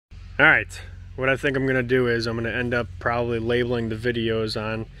All right, what I think I'm gonna do is I'm gonna end up probably labeling the videos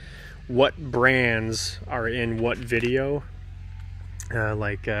on what brands are in what video.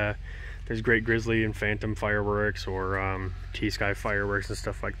 There's Great Grizzly and Phantom fireworks, or T-Sky fireworks and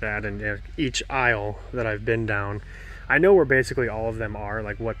stuff like that. And each aisle that I've been down, I know where basically all of them are.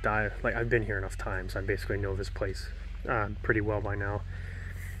 Like I've been here enough times. I basically know this place pretty well by now.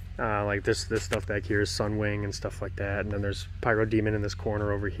 Like this stuff back here is Sunwing and stuff like that. And then there's Pyro Demon in this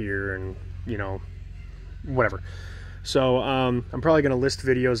corner over here, and you know, whatever. So I'm probably gonna list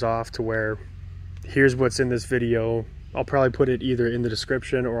videos off to where here's what's in this video. I'll probably put it either in the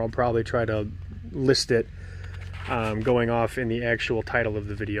description, or I'll probably try to list it going off in the actual title of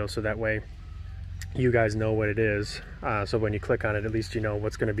the video, so that way you guys know what it is. So when you click on it, at least you know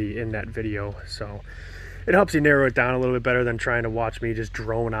what's going to be in that video. So it helps you narrow it down a little bit better than trying to watch me just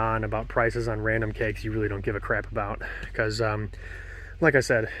drone on about prices on random cakes you really don't give a crap about. Because like I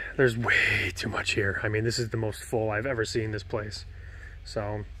said, there's way too much here. I mean, this is the most full I've ever seen this place.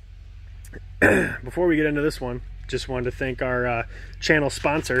 So before we get into this one, just wanted to thank our channel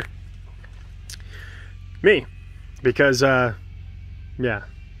sponsor, me, because yeah,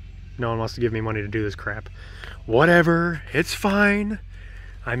 no one wants to give me money to do this crap. Whatever, it's fine.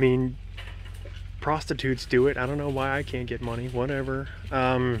 I mean, prostitutes do it. I don't know why I can't get money. Whatever.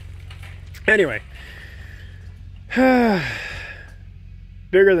 Anyway,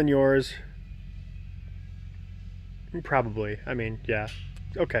 bigger than yours, probably. I mean, yeah,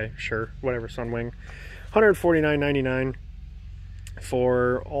 okay, sure, whatever. Sunwing, $149.99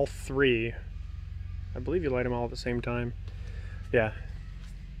 for all three. I believe you light them all at the same time. Yeah.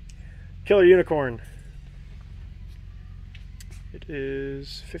 Killer Unicorn. It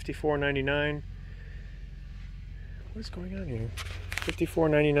is $54.99. What is going on here?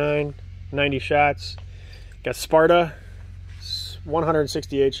 $54.99, 90 shots. Got Sparta,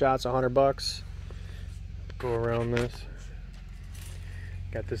 168 shots, $100. Go around this.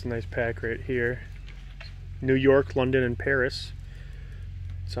 Got this nice pack right here. New York, London, and Paris.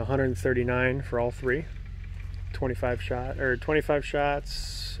 It's $139 for all three. 25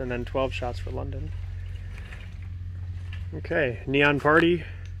 shots, and then 12 shots for London. Okay, Neon Party,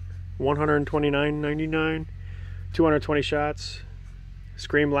 $129.99. 220 shots.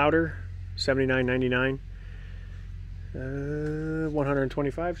 Scream Louder, $79.99.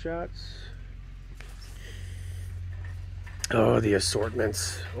 125 shots. Oh, the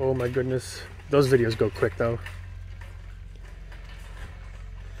assortments. Oh my goodness. Those videos go quick though.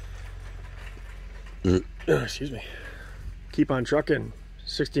 Excuse me. Keep on Trucking,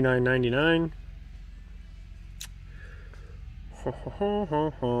 $69.99. There's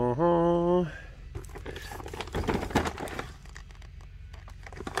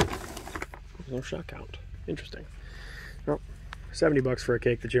no shot count. Interesting. Well, $70 for a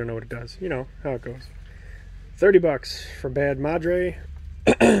cake that you don't know what it does. You know how it goes. $30 for Bad Madre.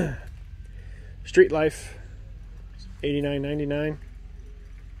 Street Life, $89.99.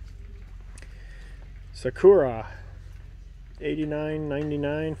 Sakura,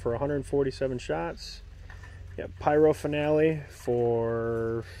 $89.99 for 147 shots. Got Pyro Finale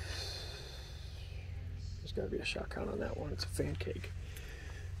for... There's got to be a shot count on that one. It's a fan cake.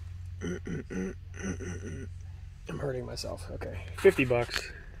 I'm hurting myself. Okay,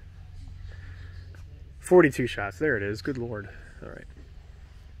 $50. 42 shots. There it is. Good Lord. All right.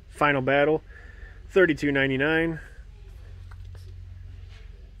 Final Battle, $32.99.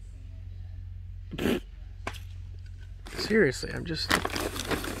 Seriously, I'm just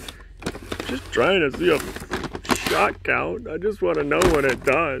trying to see a shot count. I just want to know what it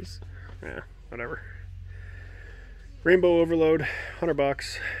does. Yeah, whatever. Rainbow Overload,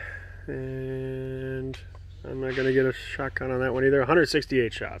 $100. And I'm not going to get a shot count on that one either.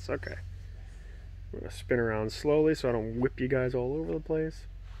 168 shots. Okay. I'm going to spin around slowly so I don't whip you guys all over the place.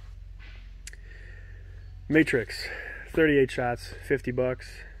 Matrix, 38 shots, $50.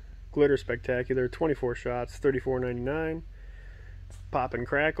 Glitter Spectacular, 24 shots, $34.99. Pop and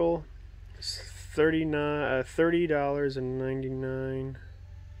Crackle, $30.99.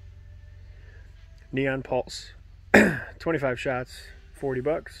 Neon Pulse, 25 shots,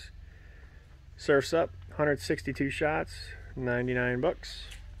 $40. Surf's Up, 162 shots, $99.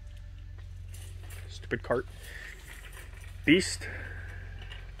 Stupid cart. Beast,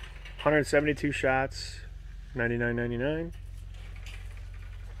 172 shots, $99.99.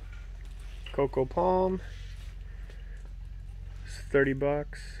 Coco Palm, $30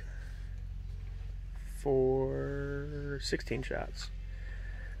 for 16 shots.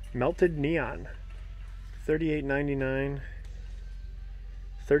 Melted Neon, $38.99,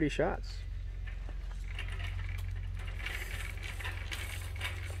 30 shots.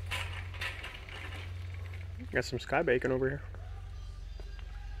 Got some sky bacon over here.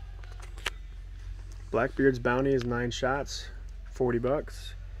 Blackbeard's Bounty is 9 shots, 40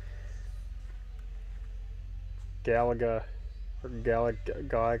 bucks. Galaga,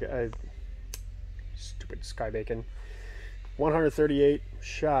 stupid sky bacon. 138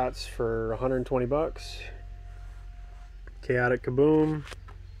 shots for 120 bucks. Chaotic Kaboom,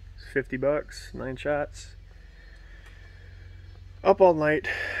 50 bucks, 9 shots. Up All Night,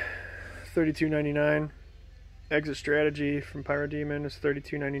 $32.99. Exit Strategy from Pyro Demon is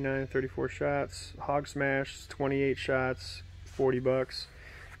 $32.99, 34 shots. Hog Smash is 28 shots, 40 bucks.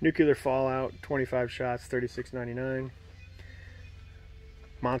 Nuclear Fallout, 25 shots, $36.99.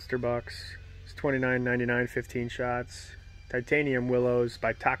 Monster Bucks is $29.99, 15 shots. Titanium Willows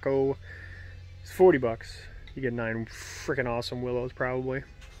by TAKO is 40 bucks. You get 9 freaking awesome willows probably.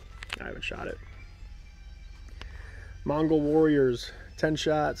 I haven't shot it. Mongol Warriors, 10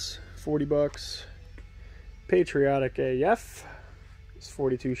 shots, 40 bucks. Patriotic AF is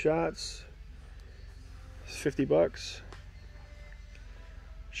 42 shots, it's 50 bucks.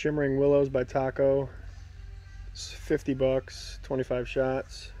 Shimmering Willows by TAKO, it's 50 bucks, 25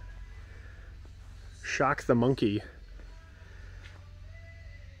 shots. Shock the Monkey,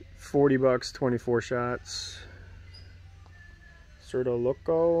 40 bucks, 24 shots. Cerdo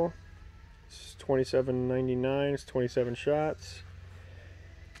Loco, it's $27.99, it's 27 shots.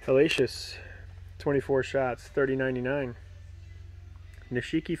 Hellacious, 24 shots, $30.99.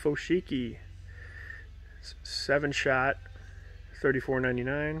 Nishiki Foshiki, 7 shot,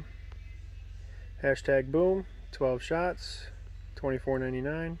 $34.99. Hashtag Boom, 12 shots,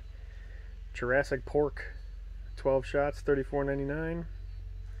 $24.99. Jurassic Pork, 12 shots, $34.99.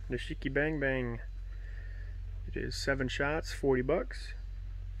 Nishiki Bang Bang, it is 7 shots, 40 bucks.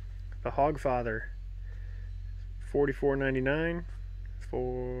 The Hogfather, $44.99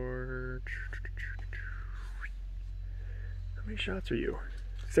 for... How many shots are you?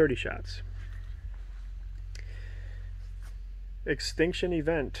 30 shots. Extinction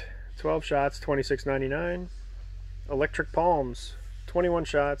Event, 12 shots, $26.99. Electric Palms, 21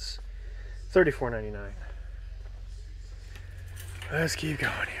 shots, $34.99. Let's keep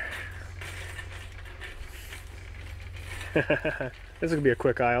going here. This is gonna be a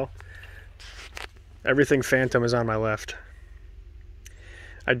quick aisle. Everything Phantom is on my left.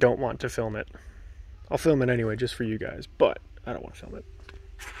 I don't want to film it. I'll film it anyway just for you guys, but I don't want to film it.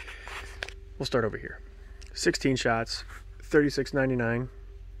 We'll start over here. 16 shots, $36.99.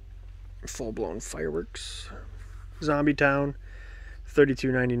 Full-blown fireworks. Zombie Town,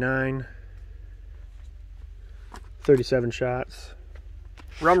 $32.99. 37 shots.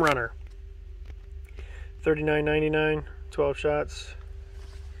 Rum Runner, $39.99, 12 shots.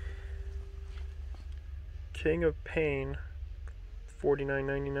 King of Pain,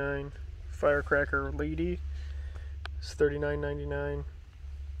 $49.99. Firecracker Lady, it's $39.99.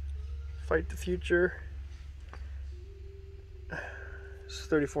 Fight the Future, it's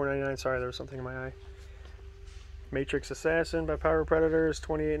 $34.99. Sorry, there was something in my eye. Matrix Assassin by Power Predators,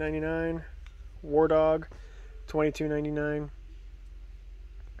 $28.99. War Dog, $22.99.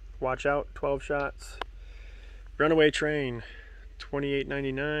 Watch Out, 12 shots. Runaway Train,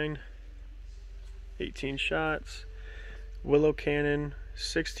 $28.99. 18 shots. Willow Cannon,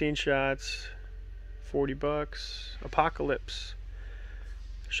 16 shots, 40 bucks. Apocalypse,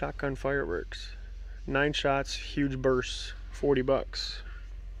 Shotgun Fireworks, 9 shots, huge bursts, 40 bucks.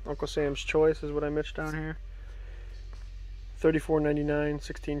 Uncle Sam's Choice is what I mixed down here. $34.99,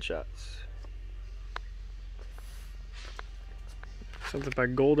 16 shots. Something by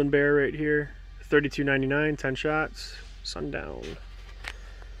Golden Bear right here. $32.99, 10 shots. Sundown.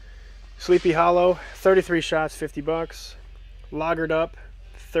 Sleepy Hollow, 33 shots, 50 bucks. Lagered Up,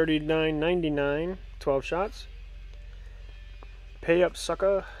 $39.99, 12 shots. Pay Up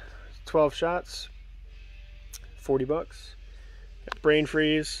Sucker, 12 shots, 40 bucks. Brain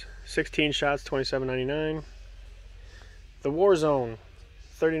Freeze, 16 shots, $27.99. The War Zone,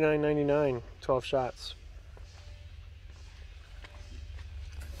 $39.99, 12 shots.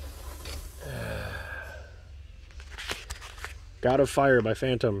 God of Fire by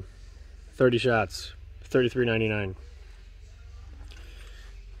Phantom, 30 shots, $33.99.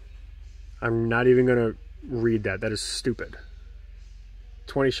 I'm not even gonna read that. That is stupid.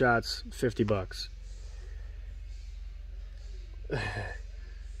 20 shots, 50 bucks.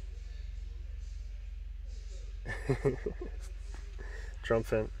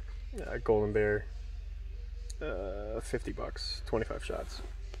 Triumphant, Golden Bear, 50 bucks, 25 shots.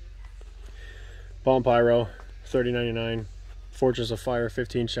 Bomb Pyro, $30.99. Fortress of Fire,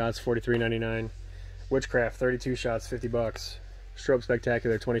 15 shots, $43.99. Witchcraft, 32 shots, 50 bucks. Strobe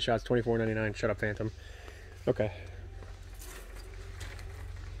Spectacular, 20 shots, $24.99. Shut up, Phantom. Okay.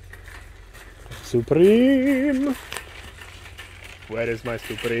 Supreme! Where is my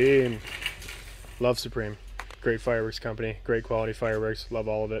Supreme? Love Supreme. Great fireworks company. Great quality fireworks. Love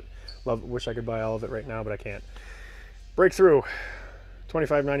all of it. Wish I could buy all of it right now, but I can't. Breakthrough.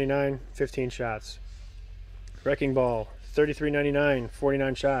 $25.99, 15 shots. Wrecking Ball. $33.99,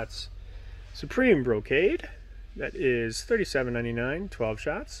 49 shots. Supreme Brocade. That is $37.99, 12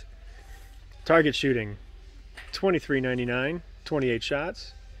 shots. Target Shooting. $23.99, 28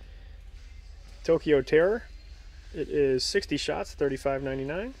 shots. Tokyo Terror. It is 60 shots,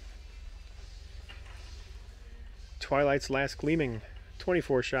 $35.99. Twilight's Last Gleaming,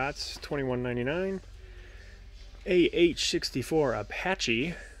 24 shots, $21.99. AH-64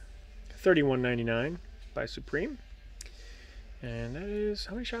 Apache, $31.99 by Supreme. And that is,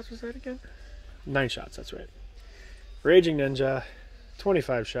 how many shots was that again? 9 shots, that's right. Raging Ninja,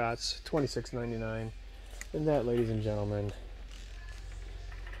 25 shots, $26.99. And that, ladies and gentlemen,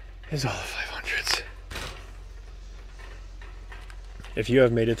 is all the 500s. If you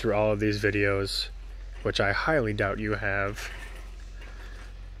have made it through all of these videos, which I highly doubt you have,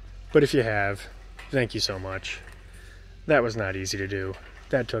 but if you have, thank you so much. That was not easy to do.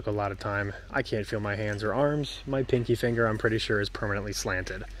 That took a lot of time. I can't feel my hands or arms. My pinky finger, I'm pretty sure, is permanently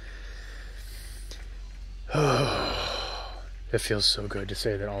slanted. It feels so good to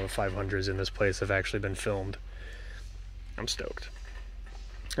say that all the 500s in this place have actually been filmed. I'm stoked.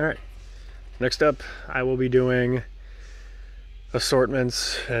 Alright, next up I will be doing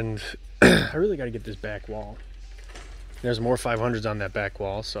assortments, and I really got to get this back wall. There's more 500s on that back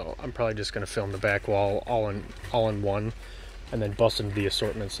wall, so I'm probably just going to film the back wall all in one, and then bust into the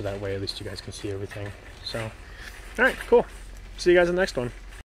assortment so that way at least you guys can see everything. So, alright, cool. See you guys in the next one.